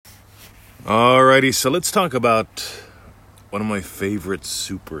Alrighty, so let's talk about one of my favorite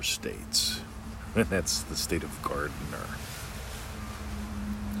super states, and that's the state of Gardner.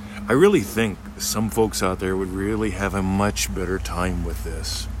 I really think some folks out there would really have a much better time with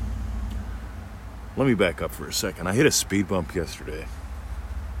this. Let me back up for a second. I hit a speed bump yesterday,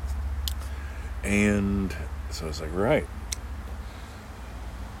 and so I was like, right.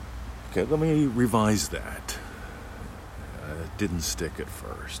 Okay, let me revise that. It didn't stick at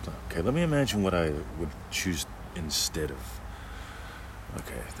first. Okay, let me imagine what I would choose instead of.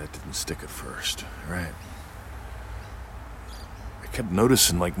 Okay, that didn't stick at first. Right. I kept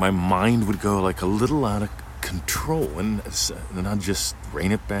noticing like my mind would go like a little out of control, and then I'd just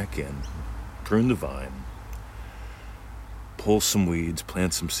rein it back in, prune the vine, pull some weeds,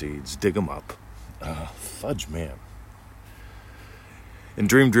 plant some seeds, dig them up. Fudge, man. In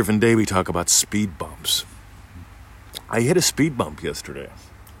Dream Driven Day, we talk about speed bumps. I hit a speed bump yesterday,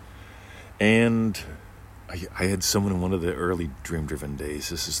 and I had someone in one of the early Dream Driven Days.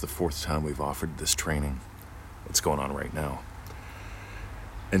 This is the fourth time we've offered this training. It's going on right now.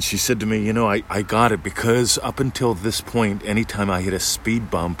 And she said to me, I got it because up until this point, anytime I hit a speed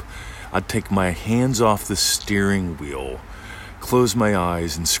bump, I'd take my hands off the steering wheel, close my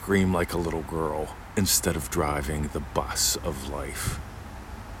eyes, and scream like a little girl instead of driving the bus of life.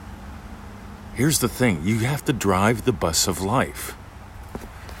 Here's the thing, you have to drive the bus of life.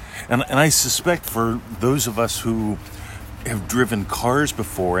 And I suspect for those of us who have driven cars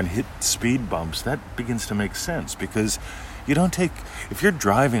before and hit speed bumps, that begins to make sense because if you're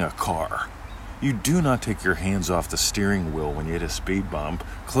driving a car, you do not take your hands off the steering wheel when you hit a speed bump,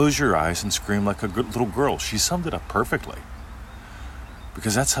 close your eyes and scream like a little girl. She summed it up perfectly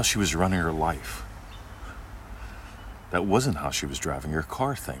because that's how she was running her life. That wasn't how she was driving her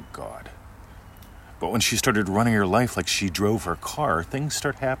car, thank God. But when she started running her life like she drove her car, things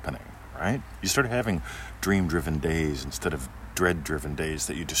start happening, right? You start having dream-driven days instead of dread-driven days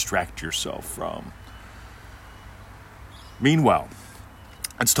that you distract yourself from. Meanwhile,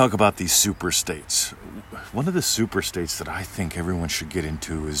 let's talk about these super states. One of the super states that I think everyone should get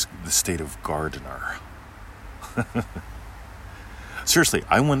into is the state of Gardner. Seriously,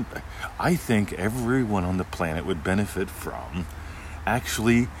 I think everyone on the planet would benefit from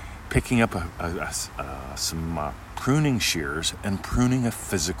actually picking up some pruning shears and pruning a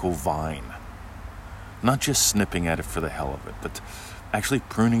physical vine. Not just snipping at it for the hell of it, but actually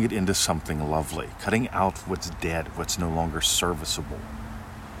pruning it into something lovely, cutting out what's dead, what's no longer serviceable.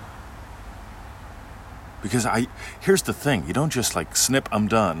 Because here's the thing, you don't just like snip, I'm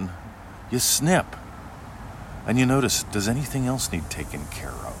done. You snip. And you notice, does anything else need taken care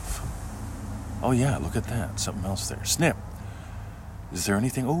of? Oh yeah, look at that, something else there. Snip. Is there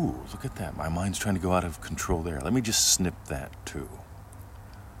anything? Oh, look at that. My mind's trying to go out of control there. Let me just snip that too.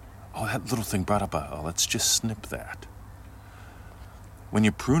 Oh, that little thing brought up let's just snip that. When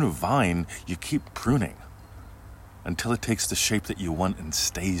you prune a vine, you keep pruning until it takes the shape that you want and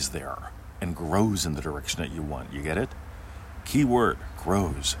stays there and grows in the direction that you want. You get it? Key word,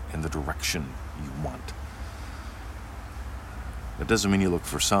 grows in the direction you want. That doesn't mean you look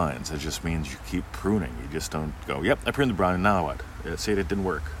for signs. It just means you keep pruning. You just don't go, yep, I pruned the vine, now what? Say it didn't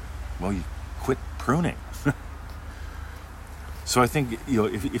work. Well, you quit pruning. So I think,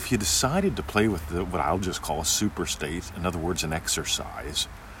 if you decided to play with what I'll just call a super state, in other words, an exercise,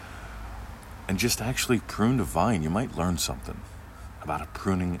 and just actually prune the vine, you might learn something about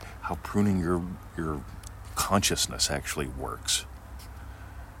how pruning your consciousness actually works.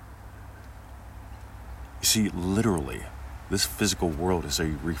 You see, literally, this physical world is a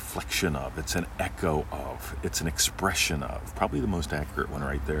reflection of, it's an echo of, it's an expression of, probably the most accurate one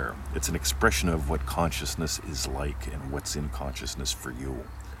right there. It's an expression of what consciousness is like and what's in consciousness for you.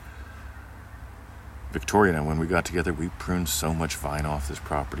 Victoria and I, when we got together, we pruned so much vine off this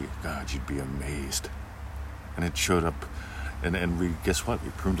property. God, you'd be amazed. And it showed up, and we, guess what? We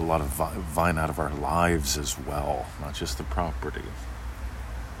pruned a lot of vine out of our lives as well, not just the property.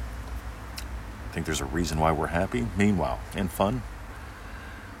 I think there's a reason why we're happy, meanwhile, and fun.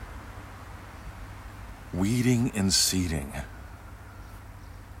 Weeding and seeding.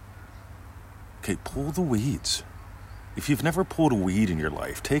 Okay, pull the weeds. If you've never pulled a weed in your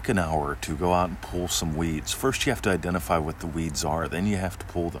life, take an hour to go out and pull some weeds. First, you have to identify what the weeds are, then you have to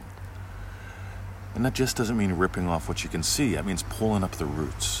pull them. And that just doesn't mean ripping off what you can see. That means pulling up the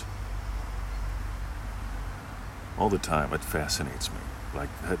roots. All the time, it fascinates me. Like,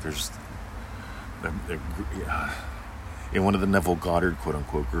 there's... in one of the Neville Goddard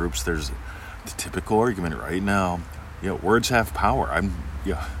quote-unquote groups, there's the typical argument right now, words have power. And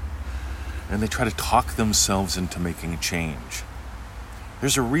they try to talk themselves into making a change.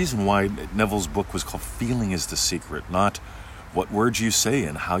 There's a reason why Neville's book was called Feeling is the Secret, not what words you say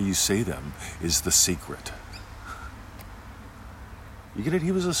and how you say them is the secret. You get it?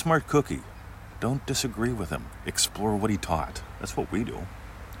 He was a smart cookie. Don't disagree with him. Explore what he taught. That's what we do.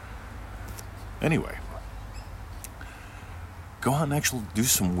 Anyway, go out and actually do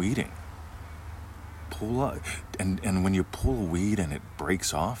some weeding. Pull up, and when you pull a weed and it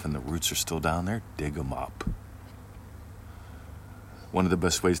breaks off and the roots are still down there, dig them up. One of the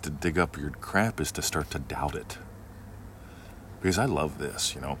best ways to dig up your crap is to start to doubt it. Because I love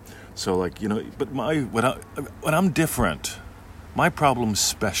this, So but when I'm different, my problem's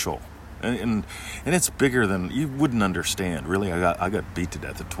special. And it's bigger than you wouldn't understand. Really, I got beat to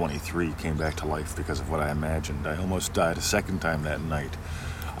death at 23, came back to life because of what I imagined. I almost died a second time that night.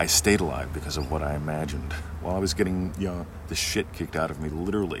 I stayed alive because of what I imagined. While I was getting the shit kicked out of me,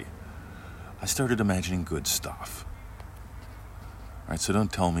 literally, I started imagining good stuff. All right, so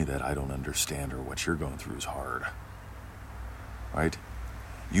don't tell me that I don't understand or what you're going through is hard. Right?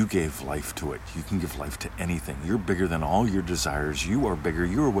 You gave life to it. You can give life to anything. You're bigger than all your desires. You are bigger.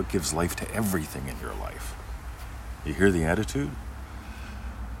 You are what gives life to everything in your life. You hear the attitude?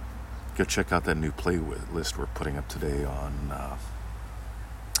 Go check out that new playlist we're putting up today on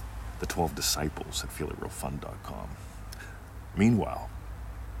the 12 Disciples at feelitrealfun.com. Meanwhile,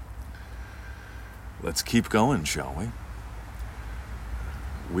 let's keep going, shall we?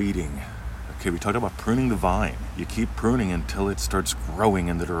 Weeding. Okay, we talked about pruning the vine. You keep pruning until it starts growing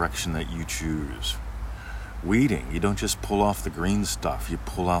in the direction that you choose. Weeding, you don't just pull off the green stuff, you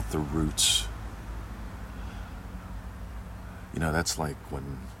pull out the roots. That's like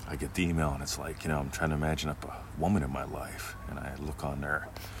when I get the email and it's like, I'm trying to imagine up a woman in my life, and I look on their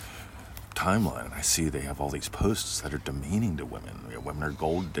timeline and I see they have all these posts that are demeaning to women. Women are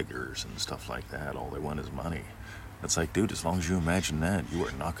gold diggers and stuff like that. All they want is money. It's like, dude, as long as you imagine that, you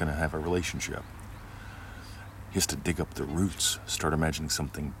are not going to have a relationship. He has to dig up the roots, start imagining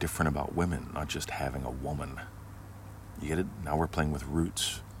something different about women, not just having a woman. You get it? Now we're playing with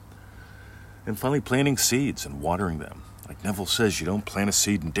roots. And finally, planting seeds and watering them. Like Neville says, you don't plant a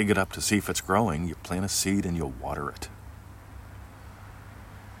seed and dig it up to see if it's growing. You plant a seed and you'll water it.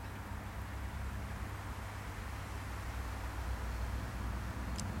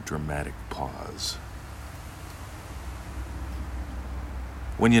 Dramatic pause.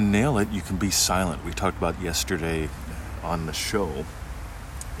 When you nail it, you can be silent. We talked about yesterday on the show,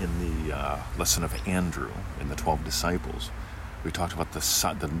 in the lesson of Andrew in the 12 Disciples. We talked about the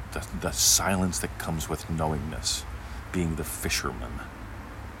silence that comes with knowingness, being the fisherman,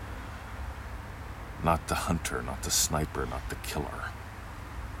 not the hunter, not the sniper, not the killer.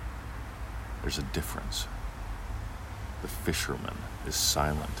 There's a difference. The fisherman is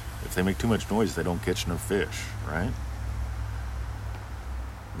silent. If they make too much noise, they don't catch no fish, right?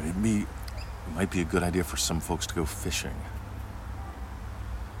 Maybe it might be a good idea for some folks to go fishing.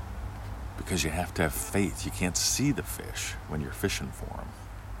 Because you have to have faith. You can't see the fish when you're fishing for them.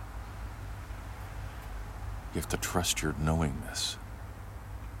 You have to trust your knowingness.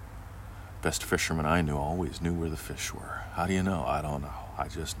 Best fisherman I knew always knew where the fish were. How do you know? I don't know. I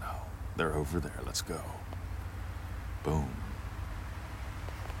just know. They're over there. Let's go. Boom.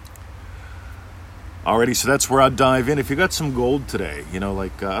 Alrighty, so that's where I'd dive in. If you got some gold today,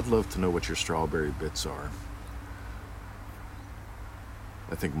 I'd love to know what your strawberry bits are.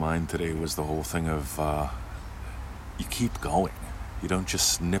 I think mine today was the whole thing of you keep going. You don't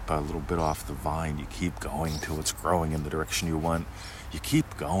just snip a little bit off the vine. You keep going till it's growing in the direction you want. You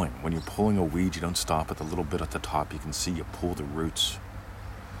keep going. When you're pulling a weed, you don't stop at the little bit at the top. You can see you pull the roots.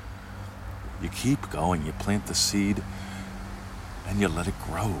 You keep going. You plant the seed and you let it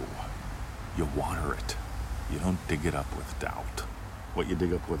grow. You water it. You don't dig it up with doubt. What you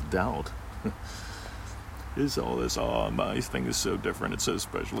dig up with doubt is all this, my thing is so different, it's so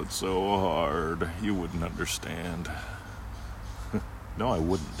special, it's so hard. You wouldn't understand. No, I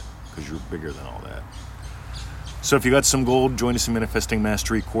wouldn't, because you're bigger than all that. So if you got some gold, join us at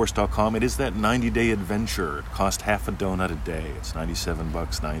ManifestingMasteryCourse.com. It is that 90-day adventure. It costs half a donut a day. It's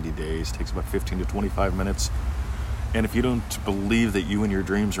 $97, 90 days. It takes about 15 to 25 minutes. And if you don't believe that you and your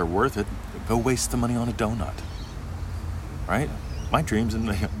dreams are worth it, go waste the money on a donut. Right? My dreams, I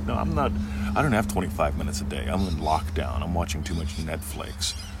don't have 25 minutes a day. I'm in lockdown. I'm watching too much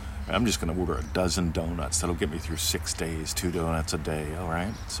Netflix. I'm just going to order a dozen donuts. That'll get me through 6 days, 2 donuts a day. All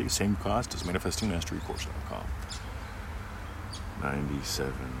right? See, same cost as ManifestingMasteryCourse.com.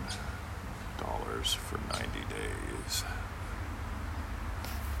 $97 for 90 days.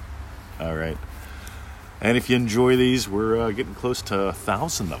 All right. And if you enjoy these, we're getting close to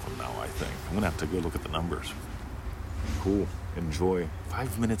 1,000 of them now, I think. I'm going to have to go look at the numbers. Cool. enjoy.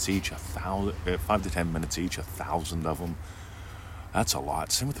 5 minutes each, 5 to 10 minutes each, 1,000 of them. That's a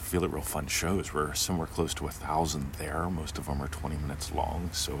lot. Same with the Feel It Real Fun shows. We're somewhere close to 1,000 there. Most of them are 20 minutes long,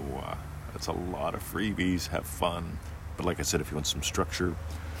 so that's a lot of freebies. Have fun. But like I said, if you want some structure,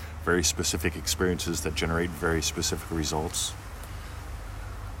 very specific experiences that generate very specific results,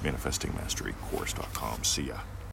 ManifestingMasteryCourse.com. See ya.